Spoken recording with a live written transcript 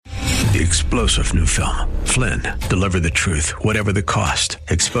The explosive new film, Flynn, deliver the truth, whatever the cost,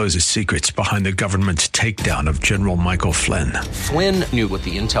 exposes secrets behind the government's takedown of General Michael Flynn. Flynn knew what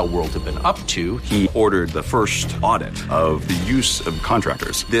the intel world had been up to. He ordered the first audit of the use of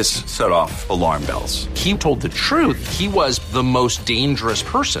contractors. This set off alarm bells. He told the truth. He was the most dangerous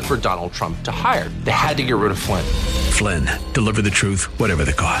person for Donald Trump to hire. They had to get rid of Flynn. Flynn, deliver the truth, whatever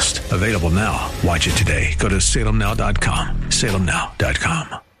the cost. Available now. Watch it today. Go to salemnow.com.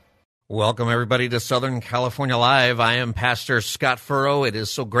 salemnow.com. Welcome, everybody, to Southern California Live. I am Pastor Scott Furrow. It is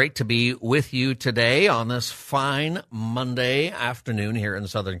so great to be with you today on this fine Monday afternoon here in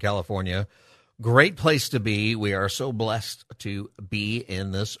Southern California. Great place to be. We are so blessed to be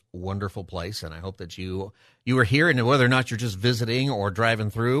in this wonderful place, and I hope that you are here, and whether or not you're just visiting or driving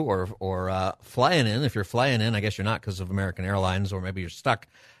through or flying in. If you're flying in, I guess you're not because of American Airlines, or maybe you're stuck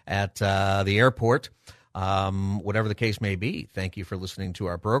at the airport. Whatever the case may be, thank you for listening to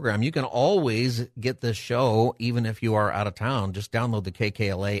our program. You can always get this show, even if you are out of town. Just download the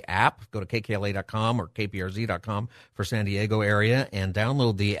KKLA app. Go to kkla.com or kprz.com for San Diego area and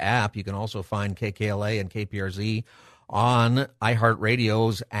download the app. You can also find KKLA and KPRZ on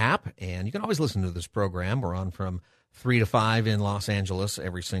iHeartRadio's app, and you can always listen to this program. We're on from 3 to 5 in Los Angeles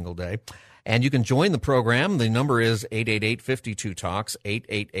every single day. And you can join the program. The number is 888-52-TALKS,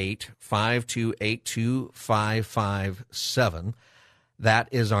 888-528-2557. That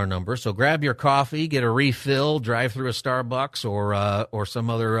is our number. So grab your coffee, get a refill, drive through a Starbucks or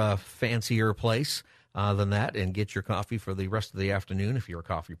some other fancier place than that, and get your coffee for the rest of the afternoon if you're a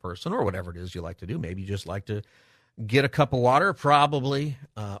coffee person or whatever it is you like to do. Maybe you just like to get a cup of water. Probably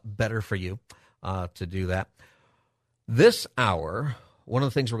better for you to do that. This hour, one of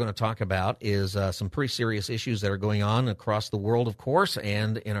the things we're going to talk about is some pretty serious issues that are going on across the world, of course,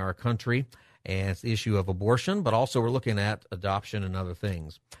 and in our country. And it's the issue of abortion, but also we're looking at adoption and other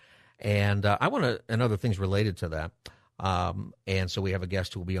things. And and other things related to that. And so we have a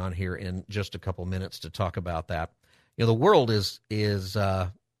guest who will be on here in just a couple minutes to talk about that. You know, the world is it's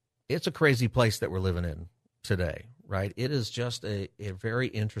a crazy place that we're living in today, right? It is just a very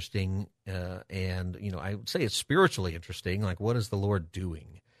interesting and, you know, I would say it's spiritually interesting. Like, what is the Lord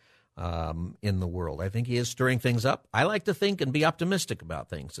doing in the world? I think he is stirring things up. I like to think and be optimistic about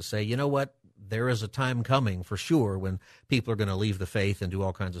things, to say, you know what, there is a time coming for sure when people are going to leave the faith and do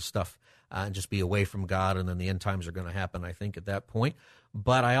all kinds of stuff and just be away from God, and then the end times are going to happen, I think, at that point.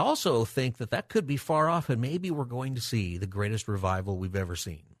 But I also think that could be far off, and maybe we're going to see the greatest revival we've ever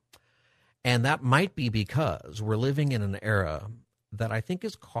seen. And that might be because we're living in an era that I think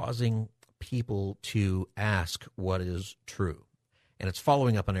is causing people to ask what is true. And it's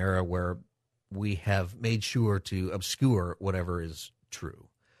following up an era where we have made sure to obscure whatever is true,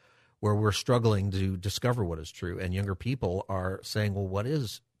 where we're struggling to discover what is true. And younger people are saying, well, what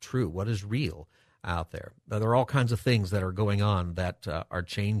is true? What is real out there? There are all kinds of things that are going on that are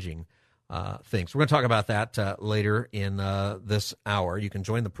changing things. We're going to talk about that later in this hour. You can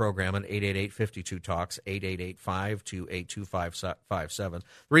join the program at 888-52-TALKS, 888-528-2557. The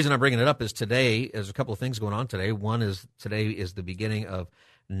reason I'm bringing it up is today, there's a couple of things going on today. One is today is the beginning of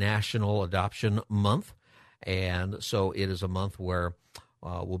National Adoption Month, and so it is a month where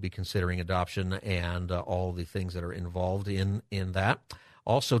we'll be considering adoption and all the things that are involved in that.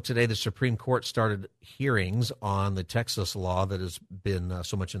 Also today, the Supreme Court started hearings on the Texas law that has been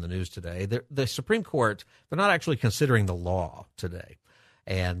so much in the news today. The Supreme Court, they're not actually considering the law today,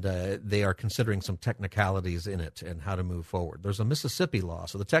 and they are considering some technicalities in it and how to move forward. There's a Mississippi law.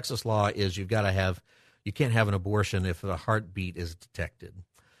 So the Texas law is you can't have an abortion if a heartbeat is detected.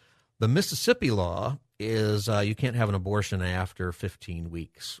 The Mississippi law is you can't have an abortion after 15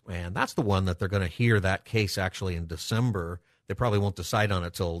 weeks, and that's the one that they're going to hear that case actually in December. They probably won't decide on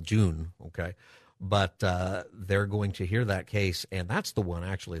it till June, okay? But they're going to hear that case, and that's the one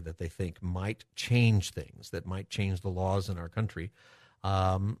actually that they think might change things, that might change the laws in our country.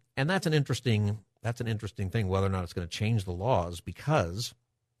 And that's an interesting thing, whether or not it's going to change the laws, because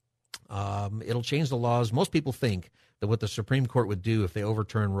it'll change the laws. Most people think that what the Supreme Court would do if they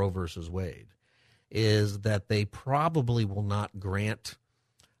overturn Roe versus Wade is that they probably will not grant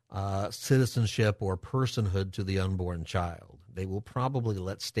citizenship or personhood to the unborn child. They will probably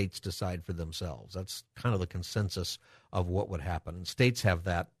let states decide for themselves. That's kind of the consensus of what would happen. And states have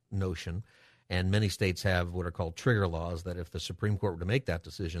that notion, and many states have what are called trigger laws, that if the Supreme Court were to make that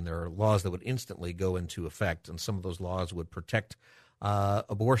decision, there are laws that would instantly go into effect, and some of those laws would protect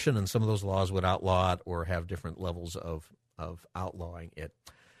abortion, and some of those laws would outlaw it or have different levels of outlawing it.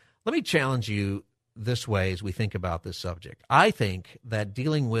 Let me challenge you this way as we think about this subject. I think that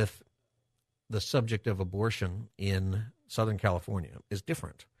dealing with the subject of abortion in Southern California is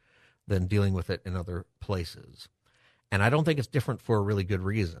different than dealing with it in other places. And I don't think it's different for a really good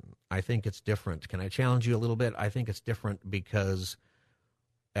reason. I think it's different. Can I challenge you a little bit? I think it's different because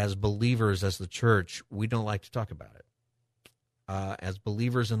as believers, as the church, we don't like to talk about it. As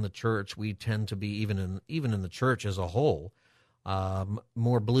believers in the church, we tend to be, even in the church as a whole,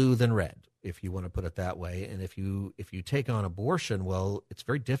 more blue than red, if you want to put it that way. And if you take on abortion, well, it's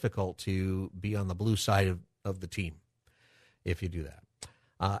very difficult to be on the blue side of the team if you do that.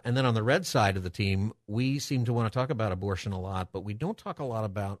 And then on the red side of the team, we seem to want to talk about abortion a lot, but we don't talk a lot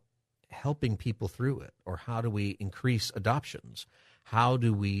about helping people through it, or how do we increase adoptions? How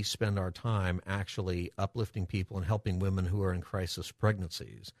do we spend our time actually uplifting people and helping women who are in crisis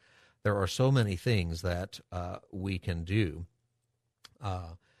pregnancies? There are so many things that we can do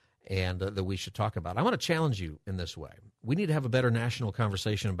and that we should talk about. I want to challenge you in this way. We need to have a better national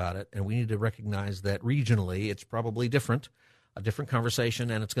conversation about it, and we need to recognize that regionally it's probably different. A different conversation,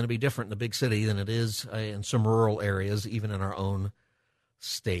 and it's going to be different in a big city than it is in some rural areas, even in our own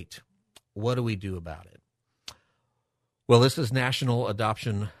state. What do we do about it? Well, this is National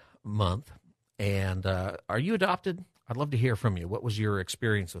Adoption Month, and are you adopted? I'd love to hear from you. What was your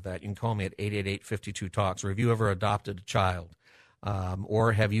experience with that? You can call me at 888-52-TALKS, or have you ever adopted a child?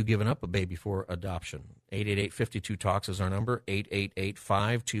 Or have you given up a baby for adoption? 888-52-TALKS is our number,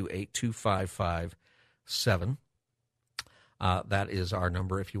 888-528-2557. That is our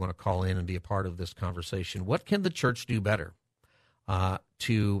number if you want to call in and be a part of this conversation. What can the church do better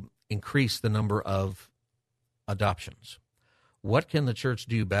to increase the number of adoptions? What can the church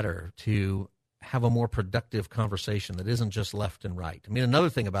do better to have a more productive conversation that isn't just left and right? I mean, another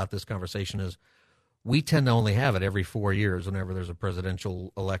thing about this conversation is we tend to only have it every 4 years whenever there's a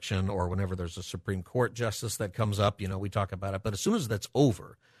presidential election or whenever there's a Supreme Court justice that comes up. You know, we talk about it. But as soon as that's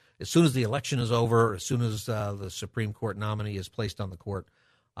over, as soon as the election is over, as soon as the Supreme Court nominee is placed on the court,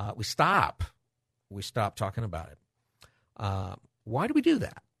 we stop. We stop talking about it. Why do we do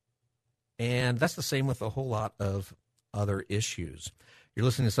that? And that's the same with a whole lot of other issues. You're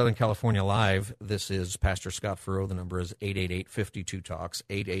listening to Southern California Live. This is Pastor Scott Furrow. The number is 888-52-TALKS,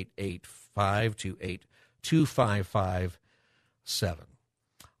 888-528-2557.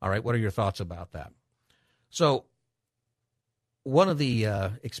 All right, what are your thoughts about that? So, one of the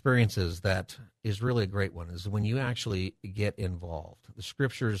experiences that is really a great one is when you actually get involved. The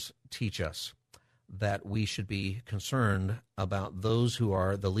scriptures teach us that we should be concerned about those who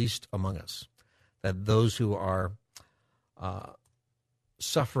are the least among us, that those who are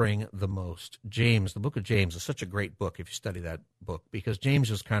suffering the most. James, the book of James is such a great book if you study that book, because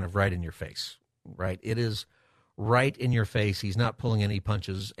James is kind of right in your face, right? It is right in your face. He's not pulling any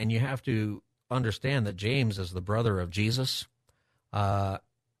punches, and you have to understand that James is the brother of Jesus.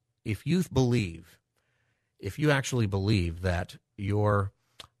 If you actually believe that your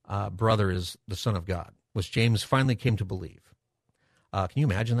brother is the Son of God, which James finally came to believe, can you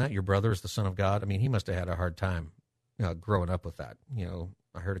imagine that? Your brother is the Son of God? I mean, he must have had a hard time growing up with that. You know,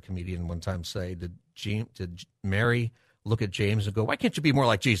 I heard a comedian one time say, did Mary look at James and go, why can't you be more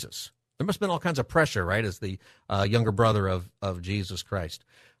like Jesus? There must have been all kinds of pressure, right, as the younger brother of Jesus Christ.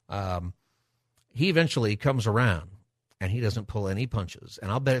 He eventually comes around, and he doesn't pull any punches.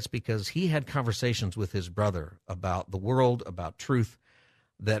 And I'll bet it's because he had conversations with his brother about the world, about truth,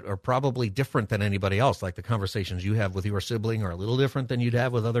 that are probably different than anybody else. Like the conversations you have with your sibling are a little different than you'd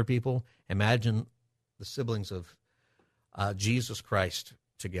have with other people. Imagine the siblings of Jesus Christ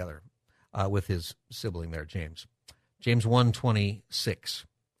together with his sibling there, James. James 1:26.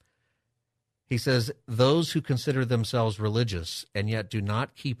 He says, those who consider themselves religious and yet do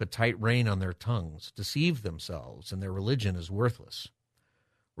not keep a tight rein on their tongues deceive themselves, and their religion is worthless.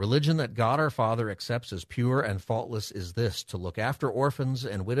 Religion that God our Father accepts as pure and faultless is this, to look after orphans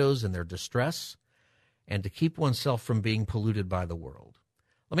and widows in their distress and to keep oneself from being polluted by the world.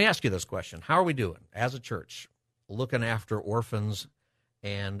 Let me ask you this question. How are we doing as a church looking after orphans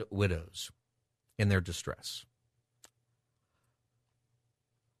and widows in their distress?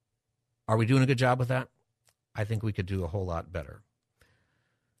 Are we doing a good job with that? I think we could do a whole lot better.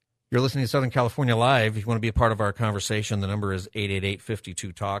 You're listening to Southern California Live. If you want to be a part of our conversation, the number is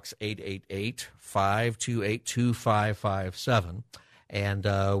 888-52-TALKS, 888-528-2557.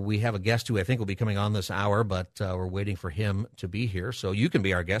 And we have a guest who I think will be coming on this hour, but we're waiting for him to be here. So you can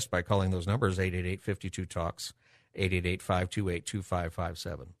be our guest by calling those numbers, 888-52-TALKS,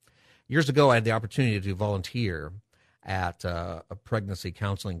 888-528-2557. Years ago, I had the opportunity to volunteer at a pregnancy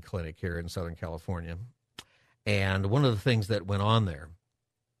counseling clinic here in Southern California. And one of the things that went on there,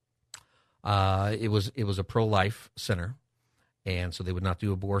 it was a pro-life center, and so they would not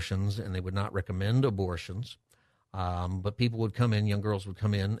do abortions, and they would not recommend abortions. But people would come in, young girls would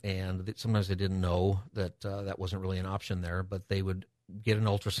come in, and sometimes they didn't know that that wasn't really an option there, but they would get an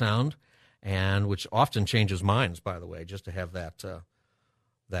ultrasound, and which often changes minds, by the way, just to have that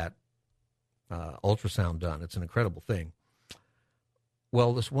ultrasound done. It's an incredible thing.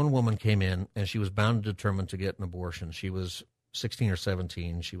 Well, this one woman came in, and she was bound and determined to get an abortion. She was 16 or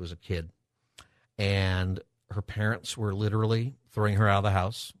 17. She was a kid. And her parents were literally throwing her out of the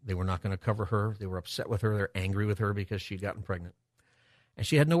house. They were not going to cover her. They were upset with her. They're angry with her because she'd gotten pregnant. And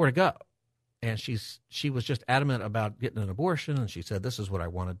she had nowhere to go. And she was just adamant about getting an abortion. And she said, this is what I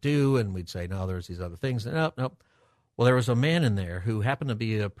want to do. And we'd say, no, there's these other things. And nope. Well, there was a man in there who happened to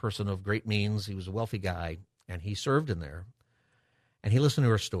be a person of great means. He was a wealthy guy, and he served in there. And he listened to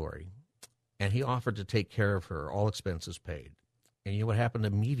her story, and he offered to take care of her, all expenses paid. And you know what happened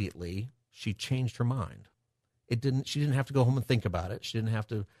immediately? She changed her mind. She didn't have to go home and think about it. She didn't have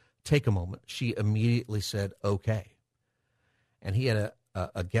to take a moment. She immediately said, okay. And he had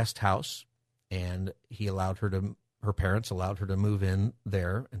a guest house, and her parents allowed her to move in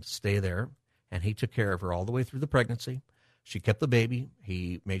there and stay there. And he took care of her all the way through the pregnancy. She kept the baby.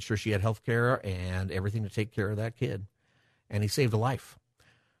 He made sure she had health care and everything to take care of that kid. And he saved a life.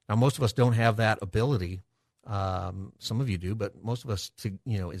 Now, most of us don't have that ability. Some of you do, but most of us,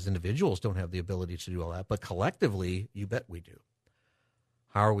 as individuals, don't have the ability to do all that. But collectively, you bet we do.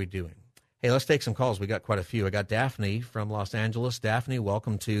 How are we doing? Hey, let's take some calls. We got quite a few. I got Daphne from Los Angeles. Daphne,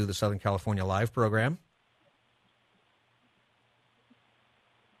 welcome to the Southern California Live program.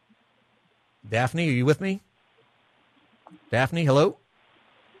 Daphne, are you with me? Daphne, hello?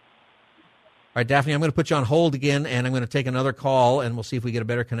 All right, Daphne, I'm going to put you on hold again, and I'm going to take another call, and we'll see if we get a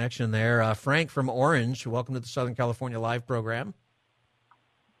better connection there. Frank from Orange, welcome to the Southern California Live program.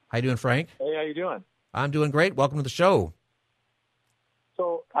 How you doing, Frank? Hey, how you doing? I'm doing great. Welcome to the show.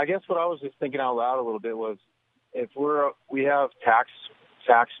 So I guess what I was just thinking out loud a little bit was, if we have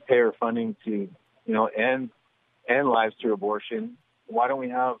taxpayer funding to, end lives through abortion, why don't we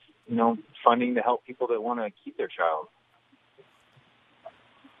have, funding to help people that want to keep their child?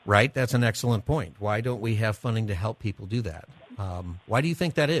 Right, that's an excellent point. Why don't we have funding to help people do that? Why do you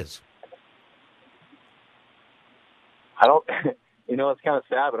think that is? I don't, it's kind of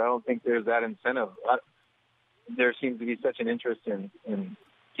sad, but I don't think there's that incentive. There seems to be such an interest in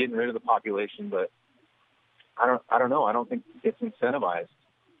getting rid of the population, but I don't know. I don't think it's incentivized.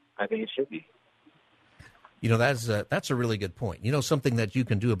 I think it should be. That's a really good point. Something that you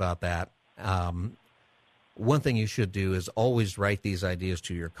can do about that. One thing you should do is always write these ideas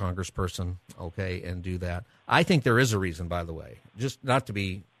to your congressperson, okay, and do that. I think there is a reason, by the way, just not to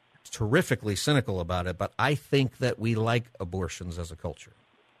be terrifically cynical about it, but I think that we like abortions as a culture.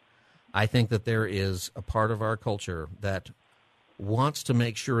 I think that there is a part of our culture that wants to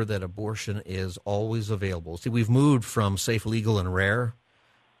make sure that abortion is always available. See, we've moved from safe, legal, and rare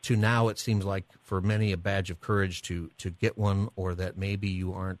to now it seems like for many a badge of courage to get one, or that maybe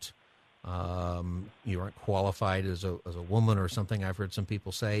you aren't qualified as a woman or something. I've heard some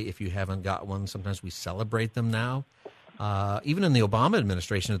people say if you haven't got one, sometimes we celebrate them now. Even in the Obama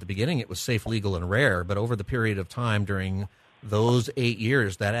administration at the beginning, it was safe, legal, and rare. But over the period of time during those 8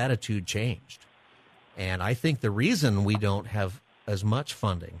 years, that attitude changed. And I think the reason we don't have as much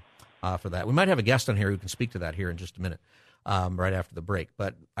funding for that, we might have a guest on here who can speak to that here in just a minute, right after the break.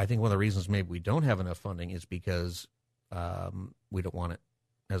 But I think one of the reasons maybe we don't have enough funding is because we don't want it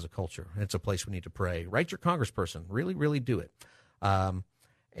as a culture. It's a place we need to pray. Write your congressperson. Really, really do it. And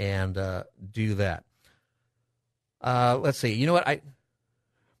do that. Let's see. You know what? What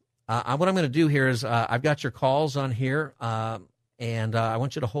I'm going to do here is I've got your calls on here, and I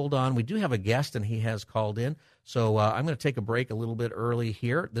want you to hold on. We do have a guest, and he has called in. So I'm going to take a break a little bit early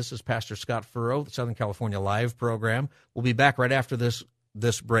here. This is Pastor Scott Furrow, the Southern California Live program. We'll be back right after this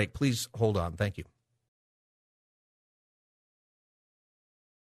break. Please hold on. Thank you.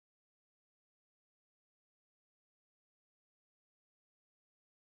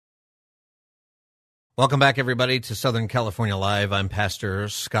 Welcome back, everybody, to Southern California Live. I'm Pastor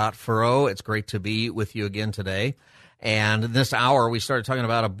Scott Furrow. It's great to be with you again today. And in this hour, we started talking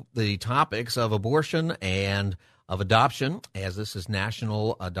about the topics of abortion and of adoption, as this is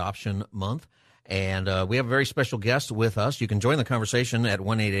National Adoption Month. And we have a very special guest with us. You can join the conversation at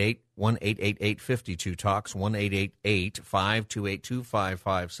 1-888-52-TALKS,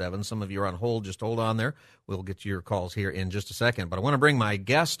 1-888-528-2557. Some of you are on hold. Just hold on there. We'll get to your calls here in just a second. But I want to bring my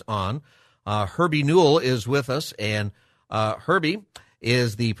guest on. Herbie Newell is with us, and Herbie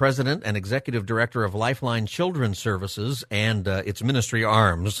is the president and executive director of Lifeline Children's Services and its ministry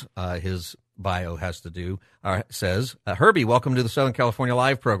arms. His bio says. Herbie, welcome to the Southern California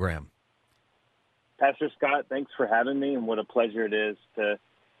Live program. Pastor Scott, thanks for having me, and what a pleasure it is to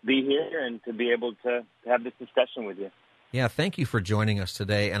be here and to be able to have this discussion with you. Yeah, thank you for joining us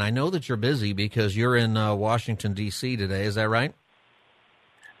today. And I know that you're busy because you're in Washington, D.C. today. Is that right?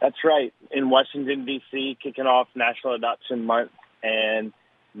 That's right. In Washington, D.C., kicking off National Adoption Month, and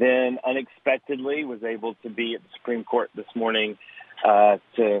then unexpectedly was able to be at the Supreme Court this morning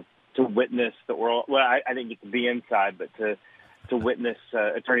to witness the oral. Well, I didn't get to be inside, but to witness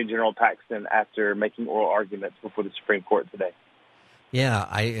Attorney General Paxton after making oral arguments before the Supreme Court today. Yeah,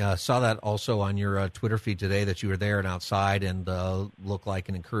 I saw that also on your Twitter feed today that you were there and outside, and looked like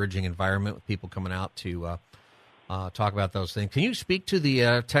an encouraging environment with people coming out to talk about those things. Can you speak to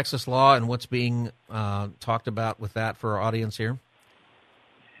the Texas law and what's being talked about with that for our audience here?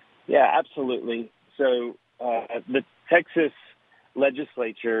 Yeah, absolutely. So the Texas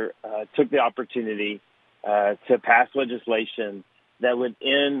legislature took the opportunity to pass legislation that would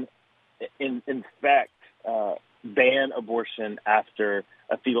in fact ban abortion after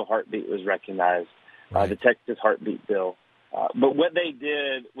a fetal heartbeat was recognized, Right. the Texas Heartbeat Bill. But what they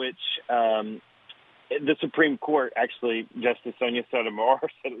did, which the Supreme Court, actually, Justice Sonia Sotomayor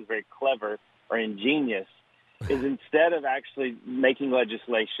said it was very clever or ingenious, is instead of actually making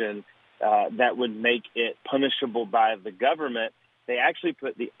legislation that would make it punishable by the government, they actually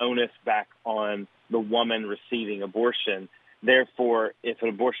put the onus back on the woman receiving abortion. Therefore, if an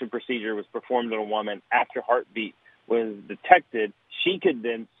abortion procedure was performed on a woman after heartbeat was detected, she could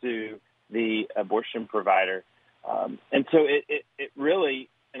then sue the abortion provider. And so it really,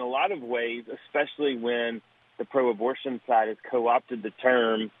 in a lot of ways, especially when the pro-abortion side has co-opted the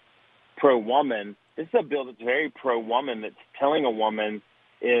term pro-woman, this is a bill that's very pro-woman, that's telling a woman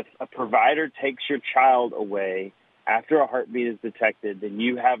if a provider takes your child away after a heartbeat is detected, then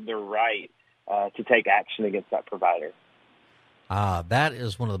you have the right to take action against that provider. That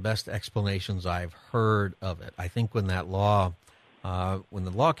is one of the best explanations I've heard of it. I think when that law, when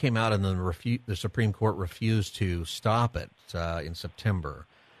the law came out and then the Supreme Court refused to stop it in September,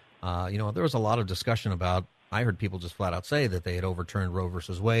 there was a lot of discussion about, I heard people just flat out say that they had overturned Roe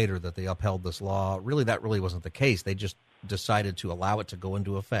versus Wade or that they upheld this law. Really, that really wasn't the case. They just decided to allow it to go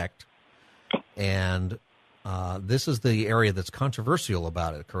into effect. And this is the area that's controversial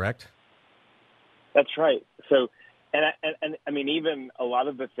about it, correct? That's right. So, and I mean, even a lot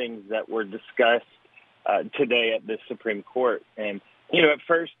of the things that were discussed today at the Supreme Court, and, at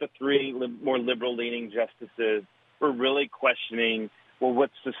first the three more liberal-leaning justices were really questioning, well,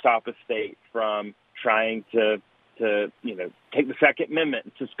 what's to stop a state from trying to take the Second Amendment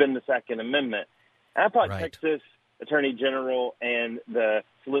and suspend the Second Amendment? And I thought Right. Texas Attorney General and the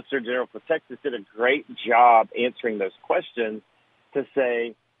Solicitor General for Texas did a great job answering those questions to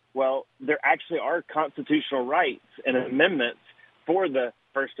say, well, there actually are constitutional rights and amendments for the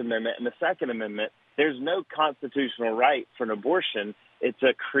First Amendment and the Second Amendment. There's no constitutional right for an abortion. It's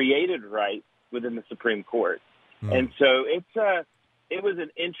a created right within the Supreme Court. And so it was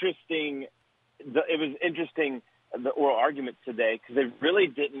interesting, the oral argument today, because it really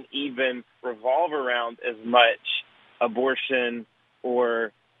didn't even revolve around as much abortion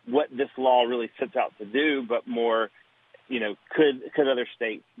or what this law really sets out to do, but more, could other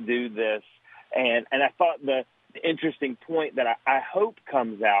states do this? And I thought the interesting point that I hope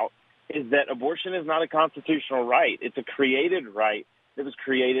comes out is that abortion is not a constitutional right. It's a created right that was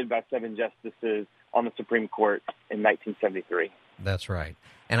created by 7 justices on the Supreme Court in 1973. That's right.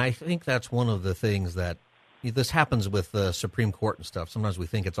 And I think that's one of the things that this happens with the Supreme Court and stuff. Sometimes we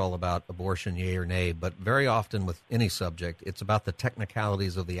think it's all about abortion, yay or nay, but very often with any subject, it's about the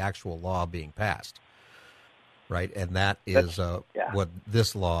technicalities of the actual law being passed, right? And that is what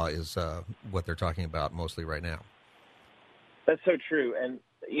this law is, what they're talking about mostly right now. That's so true. And,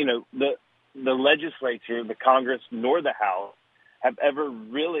 the legislature, the Congress, nor the House have ever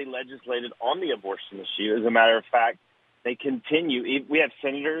really legislated on the abortion issue. As a matter of fact, they continue. We have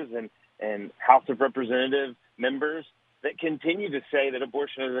senators and House of Representative members that continue to say that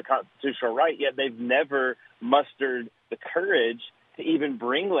abortion is a constitutional right, yet they've never mustered the courage to even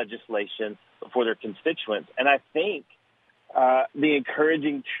bring legislation before their constituents. And I think the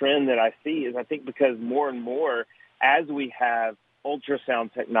encouraging trend that I see is, I think, because more and more, as we have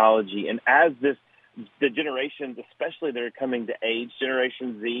ultrasound technology and as the generations, especially that are coming to age,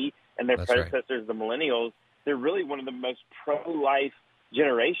 Generation Z and their predecessors, the millennials, they're really one of the most pro-life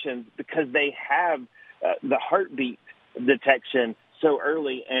generations because they have the heartbeat detection so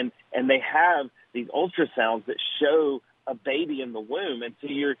early, and they have these ultrasounds that show a baby in the womb, and so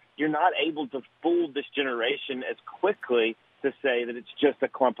you're not able to fool this generation as quickly to say that it's just a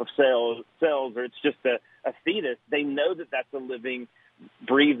clump of cells or it's just a fetus. They know that that's a living,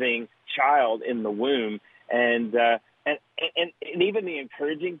 breathing child in the womb. And even the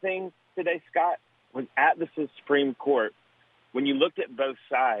encouraging thing today, Scott, was at the Supreme Court, when you looked at both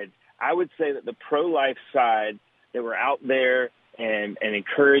sides, I would say that the pro-life side that were out there and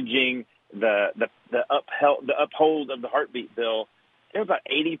encouraging the uphold of the heartbeat bill, it was about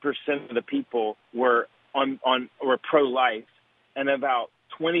 80% of the people were pro-life, and about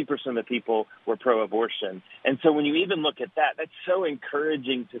 20% of the people were pro-abortion. And so when you even look at that, that's so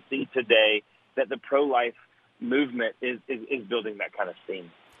encouraging to see today that the pro-life movement is building that kind of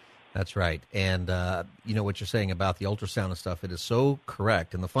steam. That's right. And, what you're saying about the ultrasound and stuff, it is so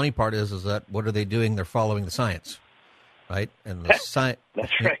correct. And the funny part is that what are they doing? They're following the science, right? And the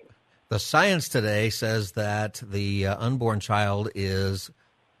That's right. The science today says that the unborn child has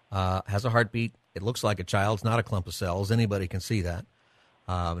a heartbeat. It looks like a child. It's not a clump of cells. Anybody can see that.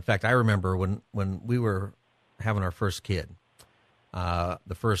 In fact, I remember when we were having our first kid,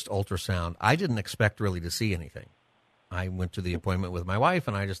 the first ultrasound, I didn't expect really to see anything. I went to the appointment with my wife,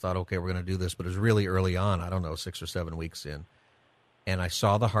 and I just thought, okay, we're going to do this. But it was really early on, I don't know, 6 or 7 weeks in. And I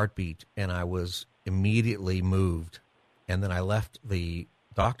saw the heartbeat, and I was immediately moved. And then I left the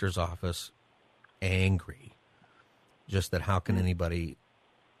doctor's office angry, just that how can anybody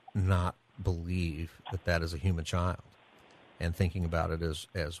not believe that that is a human child, and thinking about it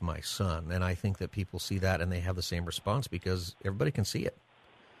as my son. And I think that people see that and they have the same response because everybody can see it.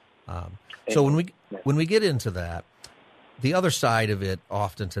 So when we get into that, the other side of it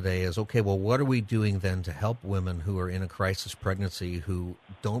often today is, okay, well, what are we doing then to help women who are in a crisis pregnancy who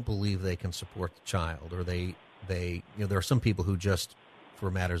don't believe they can support the child, or they there are some people who just, for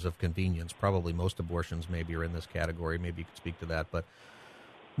matters of convenience, probably most abortions maybe are in this category. Maybe you could speak to that, but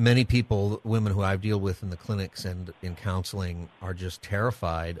many people, women who I deal with in the clinics and in counseling, are just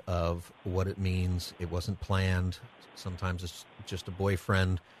terrified of what it means. It wasn't planned. Sometimes it's just a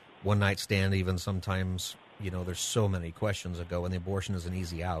boyfriend, one night stand even. Sometimes, there's so many questions that go, and the abortion is an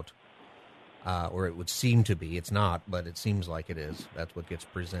easy out, or it would seem to be. It's not, but it seems like it is. That's what gets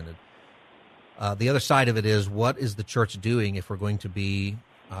presented. The other side of it is, what is the church doing if we're going to be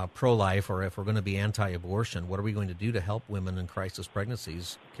pro-life, or if we're going to be anti-abortion? What are we going to do to help women in crisis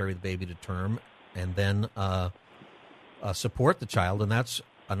pregnancies carry the baby to term and then support the child? And that's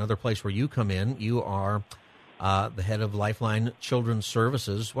another place where you come in. You are the head of Lifeline Children's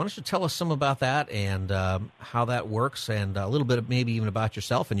Services. Why don't you tell us some about that and how that works, and a little bit maybe even about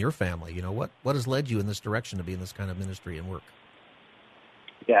yourself and your family. What has led you in this direction to be in this kind of ministry and work?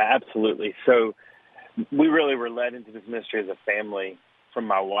 Yeah, absolutely. So we really were led into this ministry as a family from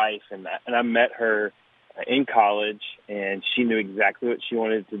my wife, and I met her in college, and she knew exactly what she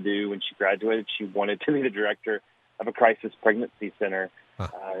wanted to do. When she graduated, she wanted to be the director of a crisis pregnancy center.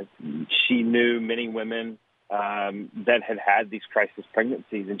 She knew many women that had these crisis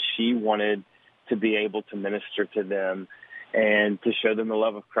pregnancies, and she wanted to be able to minister to them and to show them the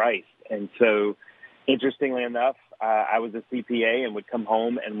love of Christ. And so, interestingly enough, I was a CPA and would come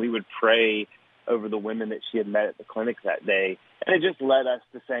home and we would pray over the women that she had met at the clinic that day. And it just led us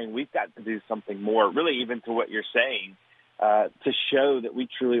to saying, we've got to do something more, really even to what you're saying, to show that we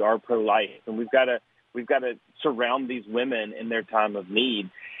truly are pro-life. And we've got to surround these women in their time of need.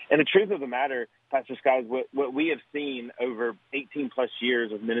 And the truth of the matter, Pastor Scott, is what we have seen over 18 plus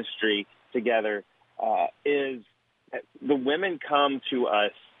years of ministry together is that the women come to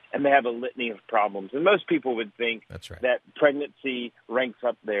us and they have a litany of problems. And most people would think that pregnancy ranks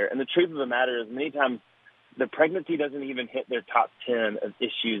up there. And the truth of the matter is, many times the pregnancy doesn't even hit their top 10 of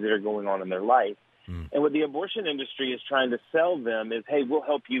issues that are going on in their life. And what the abortion industry is trying to sell them is, hey, we'll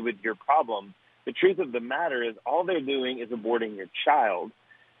help you with your problem. The truth of the matter is, all they're doing is aborting your child.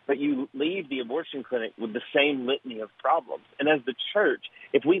 But you leave the abortion clinic with the same litany of problems. And as the church,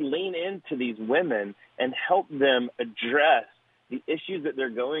 if we lean into these women and help them address the issues that they're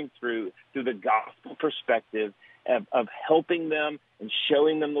going through the gospel perspective of helping them and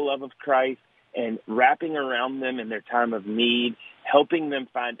showing them the love of Christ and wrapping around them in their time of need, helping them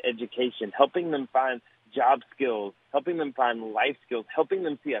find education, helping them find job skills, helping them find life skills, helping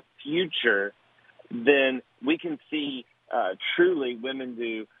them see a future, then we can see truly women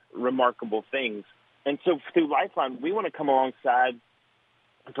do remarkable things. And so through Lifeline, we want to come alongside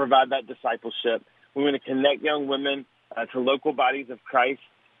and provide that discipleship. We want to connect young women to local bodies of Christ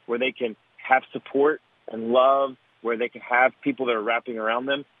where they can have support and love, where they can have people that are wrapping around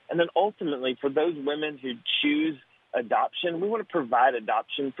them. And then ultimately, for those women who choose adoption, we want to provide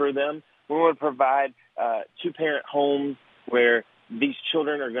adoption for them. We want to provide two-parent homes where these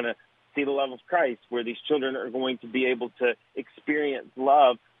children are going to see the love of Christ, where these children are going to be able to experience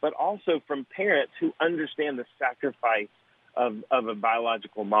love, but also from parents who understand the sacrifice of a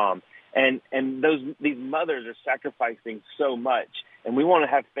biological mom. And these mothers are sacrificing so much. And we want to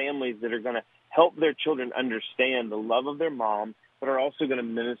have families that are going to help their children understand the love of their mom, but are also going to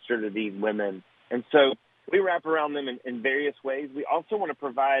minister to these women. And so we wrap around them in various ways. We also want to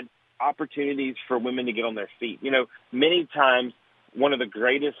provide opportunities for women to get on their feet. You know, many times one of the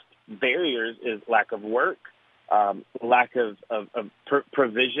greatest barriers is lack of work, lack of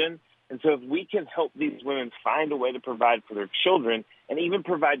provision. And so if we can help these women find a way to provide for their children and even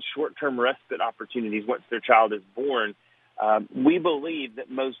provide short-term respite opportunities once their child is born, we believe that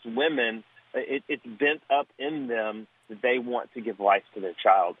most women, it's bent up in them that they want to give life to their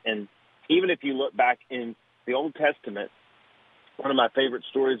child. And even if you look back in the Old Testament, one of my favorite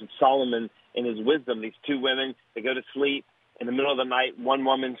stories of Solomon and his wisdom, these two women, they go to sleep. In the middle of the night, one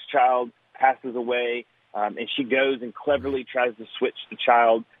woman's child passes away, and she goes and cleverly tries to switch the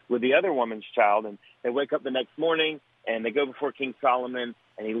child with the other woman's child. And they wake up the next morning, and they go before King Solomon,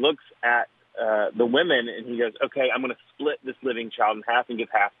 and he looks at the women, and he goes, okay, I'm going to split this living child in half and give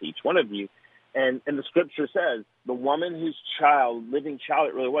half to each one of you. And the scripture says, the woman whose living child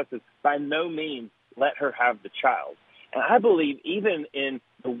it really was, says, by no means let her have the child. And I believe even in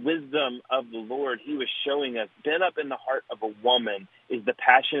the wisdom of the Lord, he was showing us bent up in the heart of a woman is the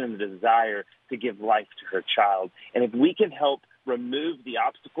passion and the desire to give life to her child. And if we can help remove the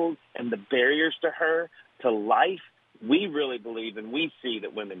obstacles and the barriers to her, to life, we really believe and we see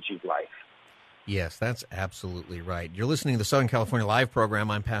that women choose life. Yes, that's absolutely right. You're listening to the Southern California Live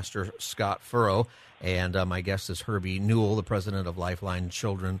program. I'm Pastor Scott Furrow, and my guest is Herbie Newell, the president of Lifeline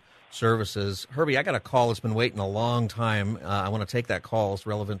Children Services. Herbie, I got a call that's been waiting a long time. I want to take that call. It's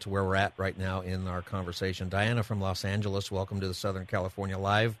relevant to where we're at right now in our conversation. Diana from Los Angeles, welcome to the Southern California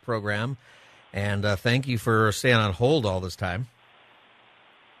Live program, and thank you for staying on hold all this time.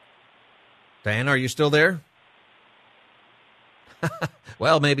 Diana, are you still there?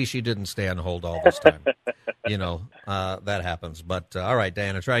 Well, maybe she didn't stay on hold all this time. That happens. But all right,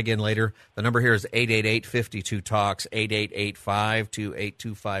 Diana, try again later. The number here is 888-52-TALKS,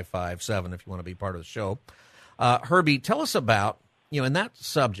 888-528-2557 if you want to be part of the show. Herbie, tell us about, in that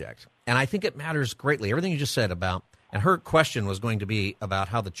subject, and I think it matters greatly, everything you just said about, and her question was going to be about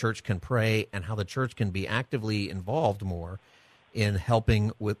how the church can pray and how the church can be actively involved more in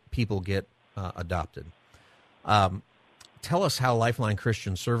helping with people get adopted. Tell us how Lifeline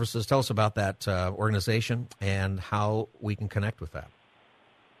Christian Services, tell us about that organization and how we can connect with that.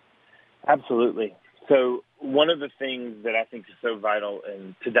 Absolutely. So one of the things that I think is so vital,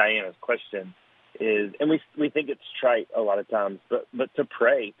 and to Diana's question, is, and we think it's trite a lot of times, but to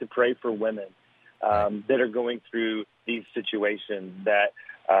pray for women that are going through these situations, that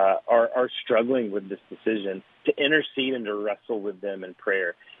are struggling with this decision, to intercede and to wrestle with them in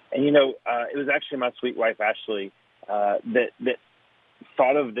prayer. And, it was actually my sweet wife, Ashley, that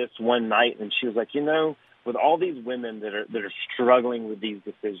thought of this one night, and she was like, with all these women that are struggling with these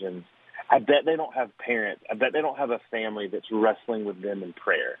decisions, I bet they don't have parents. I bet they don't have a family that's wrestling with them in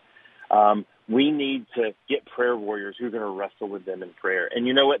prayer. We need to get prayer warriors who are going to wrestle with them in prayer. And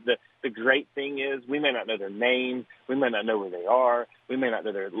you know what? The great thing is, we may not know their names, we may not know where they are, we may not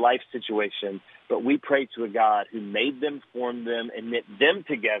know their life situation, but we pray to a God who made them, formed them, and knit them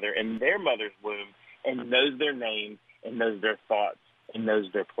together in their mother's womb, and knows their name, and knows their thoughts, and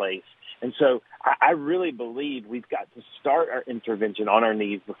knows their place. And so I really believe we've got to start our intervention on our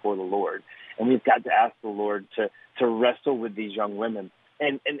knees before the Lord, and we've got to ask the Lord to wrestle with these young women.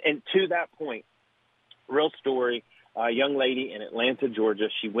 And to that point, real story, a young lady in Atlanta, Georgia,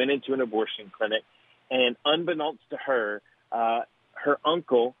 she went into an abortion clinic, and unbeknownst to her, her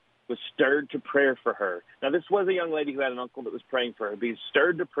uncle was stirred to prayer for her. Now, this was a young lady who had an uncle that was praying for her, but he was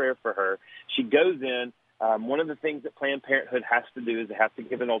stirred to prayer for her. She goes in. One of the things that Planned Parenthood has to do is they have to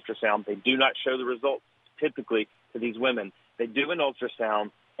give an ultrasound. They do not show the results typically to these women. They do an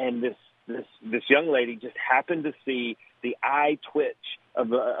ultrasound, and this young lady just happened to see the eye twitch of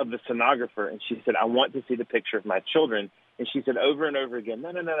the sonographer, and she said, I want to see the picture of my children. And she said over and over again,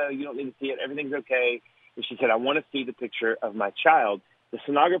 no, you don't need to see it. Everything's okay. And she said, I want to see the picture of my child. The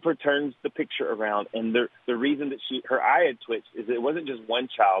sonographer turns the picture around, and the reason that her eye had twitched is it wasn't just one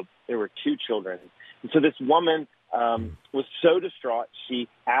child. There were two children. And so this woman was so distraught, she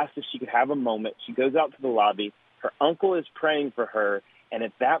asked if she could have a moment. She goes out to the lobby. Her uncle is praying for her, and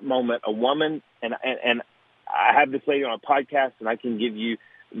at that moment, a woman, and I have this lady on a podcast, and I can give you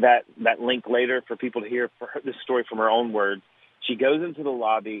that link later for people to hear this story from her own words. She goes into the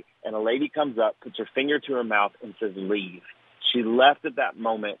lobby, and a lady comes up, puts her finger to her mouth, and says, leave. She left at that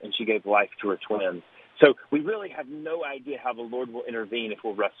moment, and she gave life to her twins. So we really have no idea how the Lord will intervene if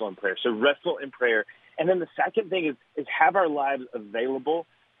we'll wrestle in prayer. So wrestle in prayer And then the second thing is have our lives available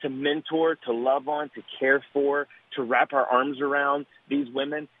to mentor, to love on, to care for, to wrap our arms around these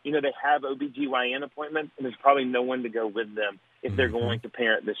women. You know, they have OBGYN appointments, and there's probably no one to go with them if they're going to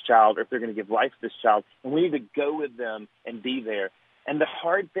parent this child or if they're going to give life to this child. And we need to go with them and be there. And the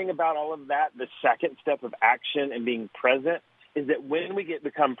hard thing about all of that, the second step of action and being present, is that when we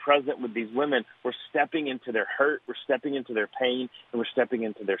become present with these women, we're stepping into their hurt, we're stepping into their pain, and we're stepping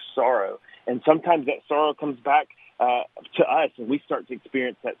into their sorrow. And sometimes that sorrow comes back to us, and we start to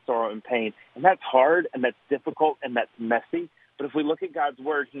experience that sorrow and pain. And that's hard, and that's difficult, and that's messy. But if we look at God's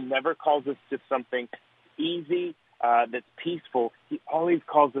Word, He never calls us to something easy, that's peaceful. He always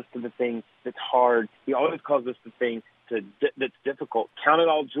calls us to the thing that's hard. He always calls us to the thing that's difficult. Count it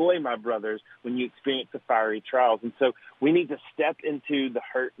all joy, my brothers, when you experience the fiery trials. And so we need to step into the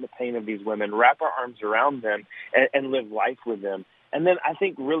hurt and the pain of these women, wrap our arms around them, and live life with them. And then I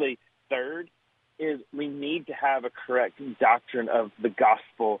think really third is we need to have a correct doctrine of the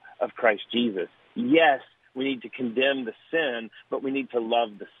gospel of Christ Jesus. Yes, we need to condemn the sin, but we need to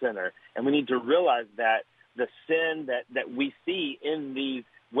love the sinner. And we need to realize that the sin that we see in these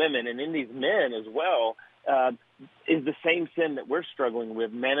women and in these men as well is the same sin that we're struggling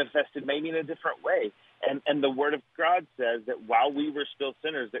with, manifested maybe in a different way. And the Word of God says that while we were still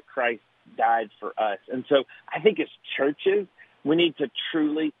sinners, that Christ died for us. And so I think as churches, we need to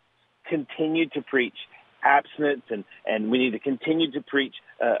truly continue to preach abstinence, and we need to continue to preach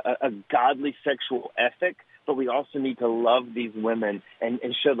a godly sexual ethic, but we also need to love these women and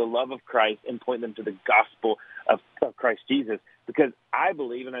show the love of Christ and point them to the gospel of Christ Jesus. Because I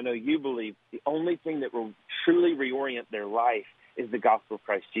believe, and I know you believe, the only thing that will truly reorient their life is the gospel of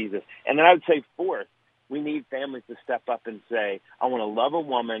Christ Jesus. And then I would say fourth, we need families to step up and say, I want to love a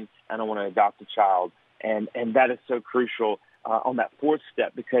woman and I want to adopt a child. And that is so crucial on that fourth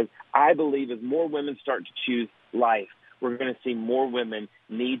step, because I believe as more women start to choose life, we're going to see more women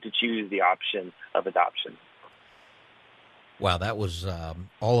need to choose the option of adoption. Wow, that was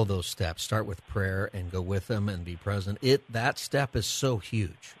all of those steps. Start with prayer and go with them and be present. That step is so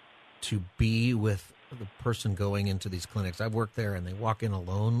huge, to be with the person going into these clinics. I've worked there, and they walk in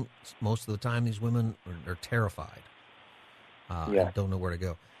alone most of the time. These women are terrified. And don't know where to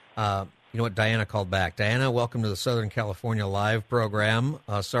go. You know what? Diana called back. Diana, welcome to the Southern California Live program.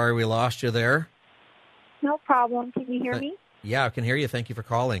 Sorry we lost you there. No problem. Can you hear me? Yeah, I can hear you. Thank you for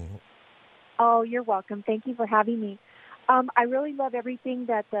calling. Oh, you're welcome. Thank you for having me. I really love everything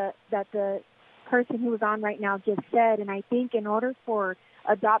that the person who was on right now just said, and I think in order for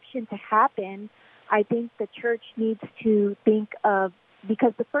adoption to happen, I think the church needs to think of,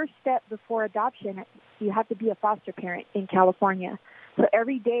 because the first step before adoption, you have to be a foster parent in California. So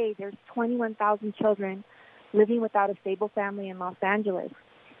every day there's 21,000 children living without a stable family in Los Angeles.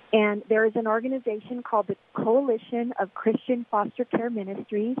 And there is an organization called the Coalition of Christian Foster Care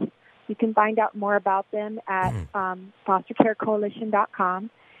Ministries. You can find out more about them at fostercarecoalition.com.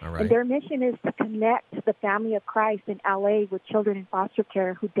 All right. And their mission is to connect the family of Christ in L.A. with children in foster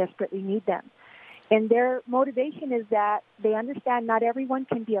care who desperately need them. And their motivation is that they understand not everyone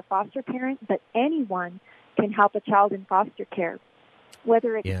can be a foster parent, but anyone can help a child in foster care,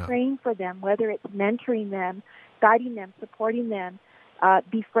 whether it's praying for them, whether it's mentoring them, guiding them, supporting them,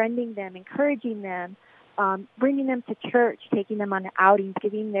 befriending them, encouraging them, bringing them to church, taking them on outings,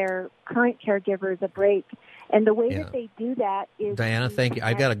 giving their current caregivers a break. And the way that they do that is... Diana, thank you.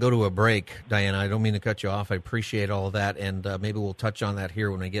 I got to go to a break, Diana. I don't mean to cut you off. I appreciate all of that, and maybe we'll touch on that here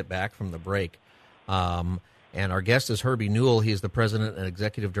when we get back from the break. And our guest is Herbie Newell. He is the president and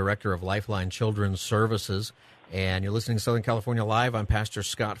executive director of Lifeline Children's Services. And you're listening to Southern California Live. I'm Pastor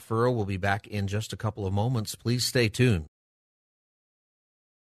Scott Furrow. We'll be back in just a couple of moments. Please stay tuned.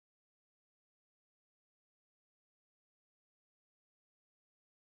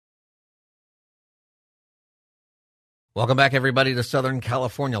 Welcome back, everybody, to Southern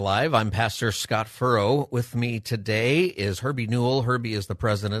California Live. I'm Pastor Scott Furrow. With me today is Herbie Newell. Herbie is the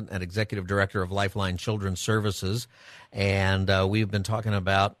president and executive director of Lifeline Children's Services. And we've been talking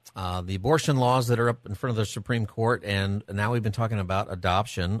about the abortion laws that are up in front of the Supreme Court. And now we've been talking about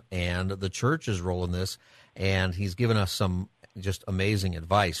adoption and the church's role in this. And he's given us some just amazing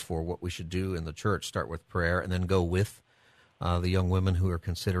advice for what we should do in the church. Start with prayer and then go with the young women who are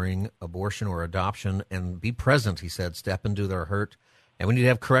considering abortion or adoption, and be present, he said, step into their hurt. And we need to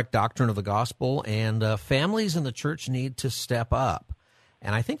have correct doctrine of the gospel, and families in the church need to step up.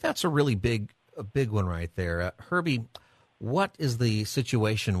 And I think that's a really big one right there. Herbie, what is the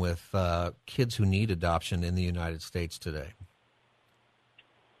situation with kids who need adoption in the United States today?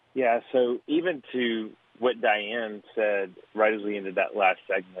 Yeah, so even to what Diane said right as we ended that last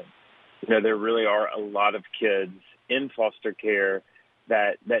segment, there really are a lot of kids in foster care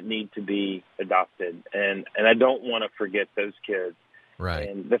that need to be adopted. And I don't want to forget those kids. Right.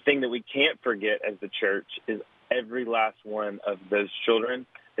 And the thing that we can't forget as the church is every last one of those children,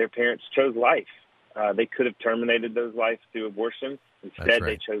 their parents chose life. They could have terminated those lives through abortion. Instead,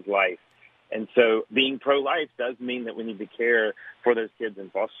 They chose life. And so being pro-life does mean that we need to care for those kids in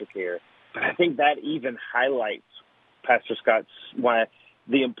foster care. But I think that even highlights, Pastor Scott,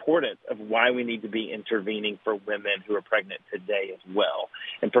 the importance of why we need to be intervening for women who are pregnant today as well,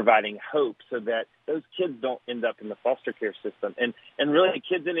 and providing hope so that those kids don't end up in the foster care system. And really,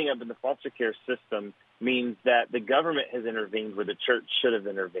 kids ending up in the foster care system means that the government has intervened where the church should have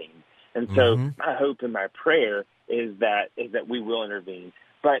intervened. And so my hope and my prayer is that we will intervene.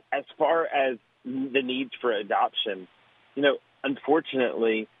 But as far as the needs for adoption,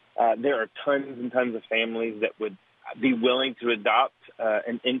 unfortunately, there are tons and tons of families that would be willing to adopt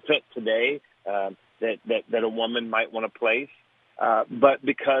an infant today that a woman might want to place. But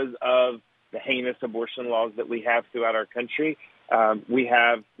because of the heinous abortion laws that we have throughout our country, we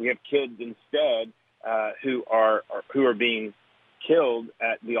have kids instead who are being killed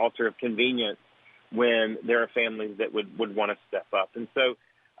at the altar of convenience when there are families that would want to step up. And so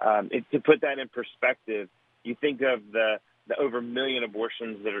to put that in perspective, you think of the over 1 million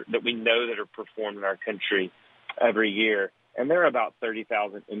abortions that we know that are performed in our country every year, and there are about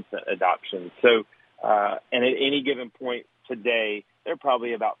 30,000 infant adoptions. So, and at any given point today, there are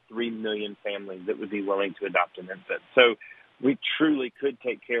probably about 3 million families that would be willing to adopt an infant. So we truly could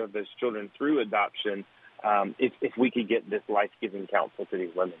take care of those children through adoption if we could get this life-giving counsel to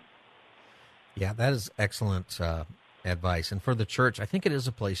these women. Yeah, that is excellent advice. And for the church, I think it is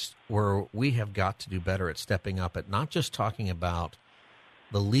a place where we have got to do better at stepping up, at not just talking about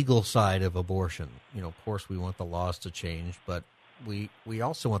the legal side of abortion. Of course, we want the laws to change, but we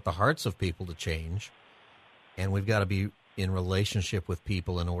also want the hearts of people to change, and we've got to be in relationship with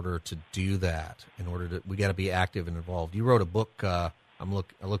people in order to do that. We got to be active and involved. You wrote a book. I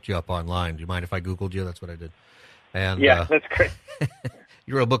looked you up online. Do you mind if I Googled you? That's what I did. And yeah, that's great.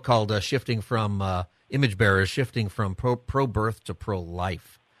 You wrote a book called "Shifting from Image Bearers, Shifting from Pro-Birth to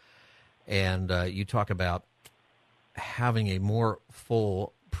Pro-Life," and you talk about having a more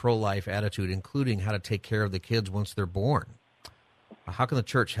full pro-life attitude, including how to take care of the kids once they're born. How can the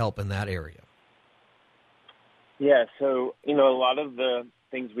church help in that area? Yeah, so, a lot of the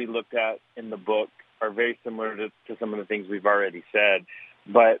things we looked at in the book are very similar to some of the things we've already said.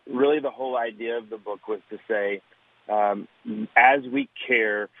 But really the whole idea of the book was to say, as we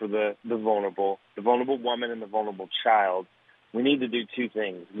care for the vulnerable woman and the vulnerable child, we need to do two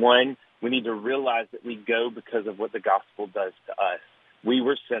things. One, we need to realize that we go because of what the gospel does to us. We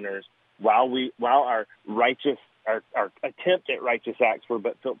were sinners. While our attempt at righteous acts were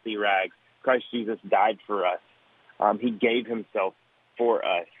but filthy rags, Christ Jesus died for us. He gave himself for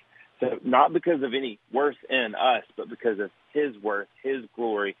us. So not because of any worth in us, but because of his worth, his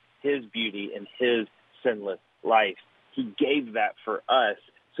glory, his beauty, and his sinless life. He gave that for us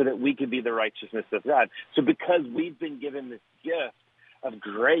so that we could be the righteousness of God. So because we've been given this gift of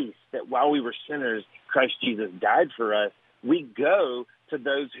grace that while we were sinners, Christ Jesus died for us, we go to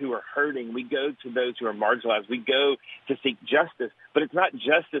those who are hurting. We go to those who are marginalized. We go to seek justice. But it's not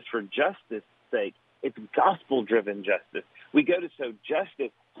justice for justice sake. It's gospel-driven justice. We go to sow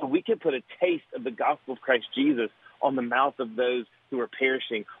justice so we can put a taste of the gospel of Christ Jesus on the mouth of those who are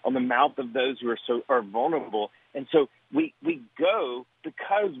perishing, on the mouth of those who are vulnerable. And so we go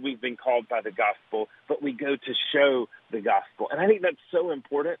because we've been called by the gospel, but we go to show the gospel. And I think that's so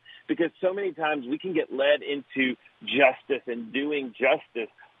important because so many times we can get led into justice and doing justice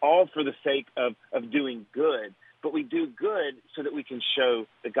all for the sake of doing good. But we do good so that we can show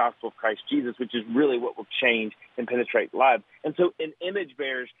the gospel of Christ Jesus, which is really what will change and penetrate lives. And so in Image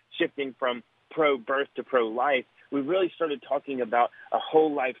Bearers, shifting from pro-birth to pro-life, we really started talking about a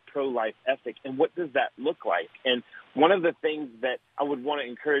whole life, pro-life ethic. And what does that look like? And one of the things that I would want to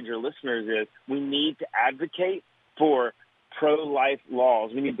encourage your listeners is we need to advocate for pro-life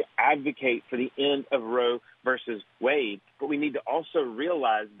laws. We need to advocate for the end of Roe versus Wade. But we need to also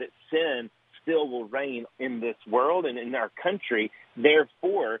realize that sin still will reign in this world and in our country.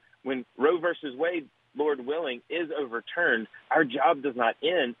 Therefore, when Roe versus Wade, Lord willing, is overturned, our job does not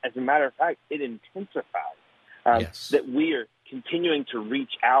end. As a matter of fact, it intensifies. Yes. That we are continuing to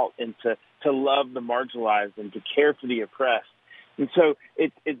reach out and to love the marginalized and to care for the oppressed. And so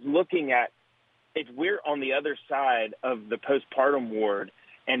it's looking at, if we're on the other side of the postpartum ward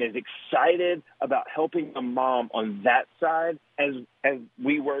and is excited about helping a mom on that side, as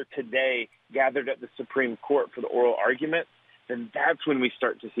we were today gathered at the Supreme Court for the oral argument, then that's when we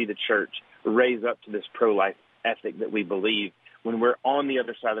start to see the church raise up to this pro-life ethic that we believe, when we're on the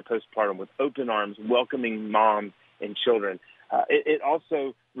other side of the postpartum with open arms, welcoming moms and children. It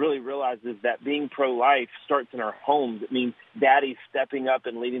also really realizes that being pro-life starts in our homes. It means daddy stepping up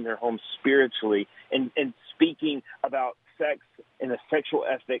and leading their home spiritually and speaking about sex and a sexual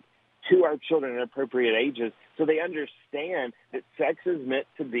ethic to our children at appropriate ages, so they understand that sex is meant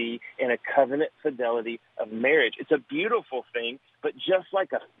to be in a covenant fidelity of marriage. It's a beautiful thing, but just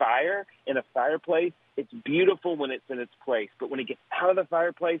like a fire in a fireplace, it's beautiful when it's in its place, but when it gets out of the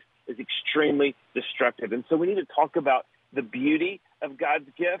fireplace, it's extremely destructive. And so we need to talk about the beauty of God's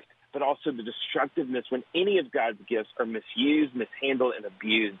gift, but also the destructiveness when any of God's gifts are misused, mishandled, and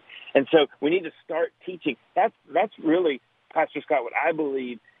abused. And so we need to start teaching. That's really, Pastor Scott, what I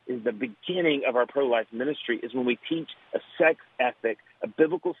believe is the beginning of our pro-life ministry, is when we teach a sex ethic, a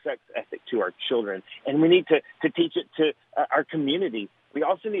biblical sex ethic to our children. And we need to teach it to our community. We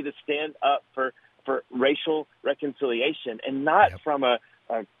also need to stand up for racial reconciliation, and not from a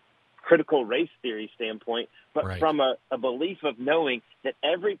critical race theory standpoint, but from a belief of knowing that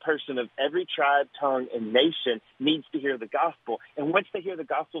every person of every tribe, tongue, and nation needs to hear the gospel. And once they hear the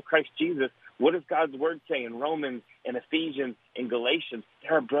gospel of Christ Jesus, what does God's word say in Romans and Ephesians and Galatians?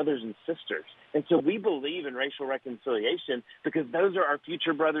 They're our brothers and sisters. And so we believe in racial reconciliation because those are our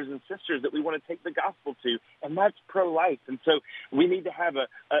future brothers and sisters that we want to take the gospel to, and that's pro-life. And so we need to have a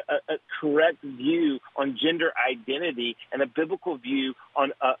correct view on gender identity and a biblical view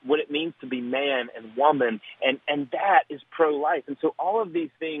on what it means to be man and woman, and that is pro-life. And so all of these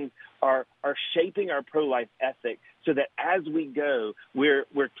things are shaping our pro-life ethic, so that as we go, we're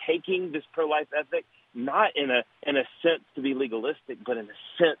taking this pro-life ethic not in a sense to be legalistic, but in a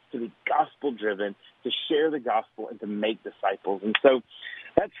sense to be gospel-driven, to share the gospel and to make disciples. And so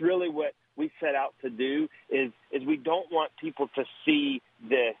that's really what we set out to do, is we don't want people to see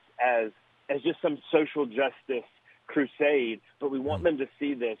this as just some social justice crusade, but we want them to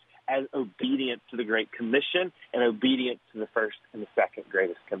see this as obedience to the Great Commission and obedience to the first and the second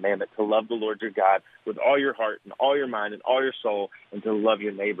greatest commandment, to love the Lord your God with all your heart and all your mind and all your soul, and to love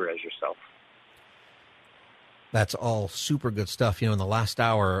your neighbor as yourself. That's all super good stuff. In the last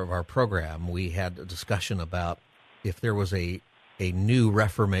hour of our program, we had a discussion about if there was a new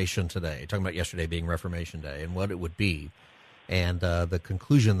Reformation today, talking about yesterday being Reformation Day, and what it would be. And the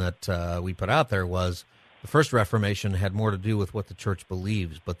conclusion that we put out there was the first Reformation had more to do with what the church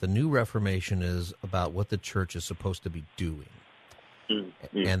believes, but the new Reformation is about what the church is supposed to be doing.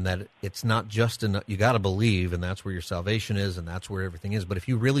 Mm-hmm. And that it's not just enough. You got to believe, and that's where your salvation is, and that's where everything is. But if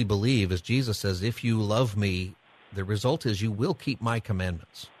you really believe, as Jesus says, if you love me, the result is you will keep my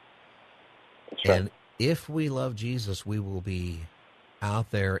commandments. That's right. And if we love Jesus, we will be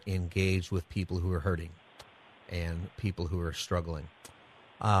out there engaged with people who are hurting and people who are struggling.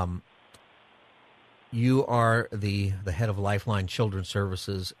 You are the head of Lifeline Children's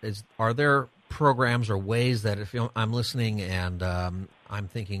Services. Are there programs or ways that if I'm listening and I'm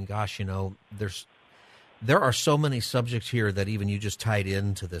thinking, gosh, there are so many subjects here that even you just tied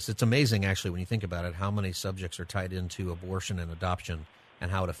into this. It's amazing, actually, when you think about it, how many subjects are tied into abortion and adoption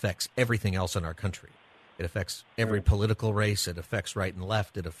and how it affects everything else in our country. It affects every political race. It affects right and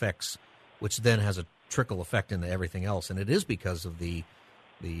left. It affects, which then has a trickle effect into everything else. And it is because of the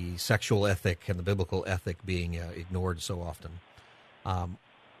sexual ethic and the biblical ethic being ignored so often.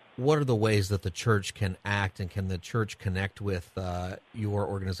 What are the ways that the church can act, and can the church connect with your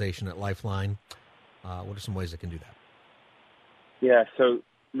organization at Lifeline? What are some ways it can do that? Yeah, so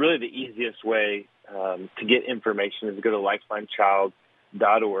really the easiest way to get information is to go to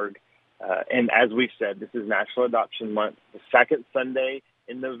lifelinechild.org. And as we've said, this is National Adoption Month. The second Sunday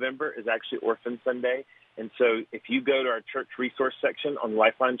in November is actually Orphan Sunday. And so if you go to our church resource section on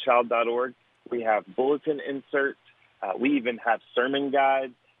lifelinechild.org, we have bulletin inserts. We even have sermon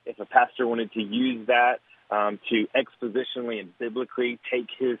guides. If a pastor wanted to use that to expositionally and biblically take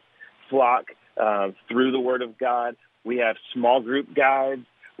his flock through the Word of God. We have small group guides.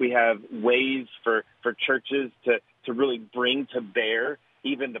 We have ways for churches to really bring to bear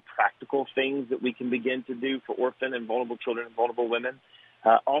even the practical things that we can begin to do for orphan and vulnerable children and vulnerable women.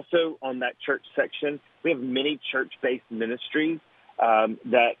 Also, on that church section, we have many church-based ministries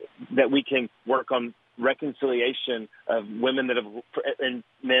that we can work on reconciliation of women and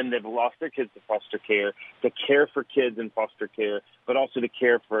men that have lost their kids to foster care, to care for kids in foster care, but also to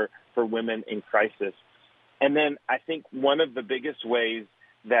care for women in crisis. And then I think one of the biggest ways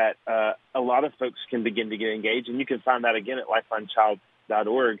that a lot of folks can begin to get engaged, and you can find that again at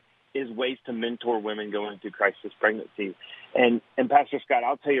lifelinechild.org, is ways to mentor women going through crisis pregnancies. And Pastor Scott,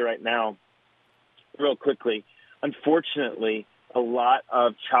 I'll tell you right now, real quickly, unfortunately, a lot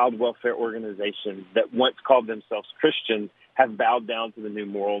of child welfare organizations that once called themselves Christians have bowed down to the new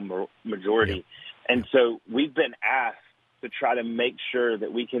moral majority. And so we've been asked to try to make sure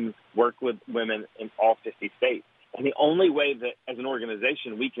that we can work with women in all 50 states. And the only way that as an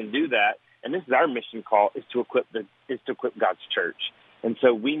organization we can do that, and this is our mission call, is to equip God's church. And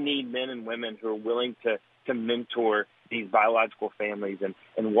so we need men and women who are willing to mentor these biological families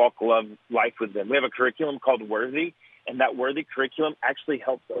and walk life with them. We have a curriculum called Worthy, and that Worthy curriculum actually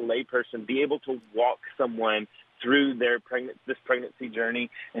helps a layperson be able to walk someone through this pregnancy journey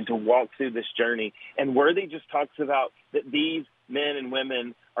and to walk through this journey. And Worthy just talks about that these men and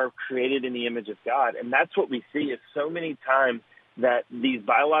women are created in the image of God. And that's what we see is so many times that these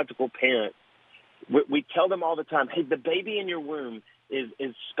biological parents, we tell them all the time, hey, the baby in your womb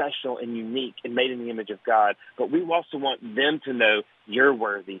is special and unique and made in the image of God. But we also want them to know you're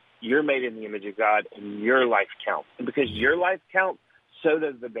worthy, you're made in the image of God, and your life counts. And because your life counts, so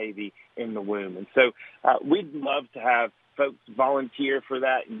does the baby in the womb. And so we'd love to have folks volunteer for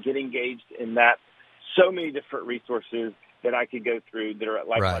that and get engaged in that. So many different resources that I could go through that are at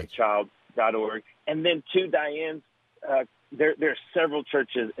lifelinechild.org. And then to Diane's, there are several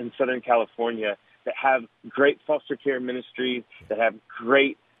churches in Southern California that have great foster care ministries, that have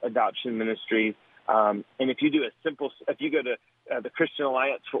great adoption ministries. And if you go to the Christian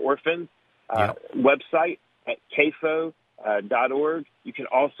Alliance for Orphans website at CAFO.org, you can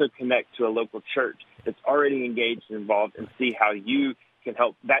also connect to a local church that's already engaged and involved and see how you can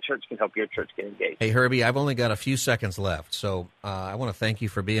help, that church can help your church get engaged. Hey, Herbie, I've only got a few seconds left, so I want to thank you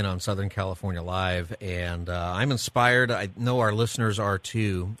for being on Southern California Live, and I'm inspired. I know our listeners are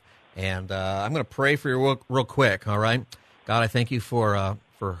too, and I'm going to pray for you real quick, all right? God, I thank you for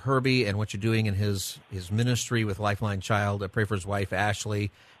Herbie and what you're doing in his ministry with Lifeline Child. I pray for his wife,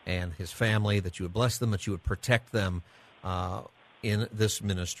 Ashley, and his family, that you would bless them, that you would protect them in this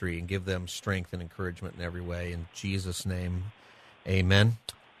ministry and give them strength and encouragement in every way. In Jesus' name, amen.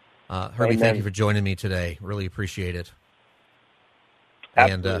 Herbie, Amen. Thank you for joining me today. Really appreciate it.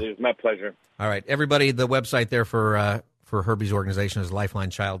 Absolutely. And, it was my pleasure. All right, everybody, the website there for Herbie's organization is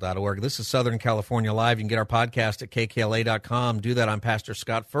lifelinechild.org. This is Southern California Live. You can get our podcast at kkla.com. Do that. I'm Pastor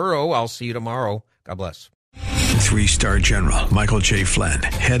Scott Furrow. I'll see you tomorrow. God bless. 3-star General Michael J. Flynn,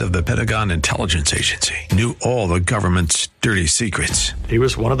 head of the Pentagon Intelligence Agency, knew all the government's dirty secrets. He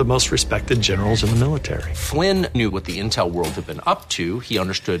was one of the most respected generals in the military. Flynn knew what the intel world had been up to. He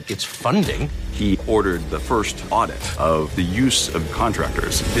understood its funding. He ordered the first audit of the use of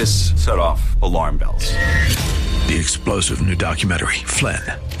contractors. This set off alarm bells. The explosive new documentary, Flynn,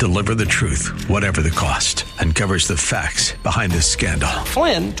 Deliver the Truth, Whatever the Cost, uncovers the facts behind this scandal.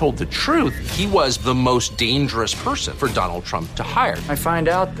 Flynn told the truth. He was the most dangerous person for Donald Trump to hire. I find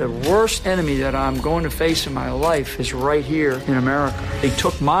out the worst enemy that I'm going to face in my life is right here in America. They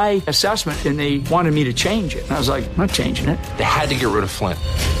took my assessment and they wanted me to change it. And I was like, I'm not changing it. They had to get rid of Flynn.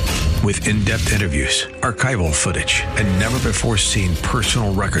 With in-depth interviews, archival footage, and never-before-seen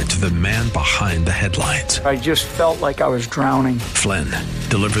personal records of the man behind the headlines. I just felt like I was drowning. Flynn,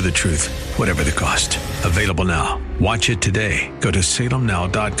 Deliver the Truth, Whatever the Cost. Available now. Watch it today. Go to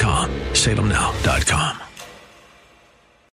salemnow.com. salemnow.com.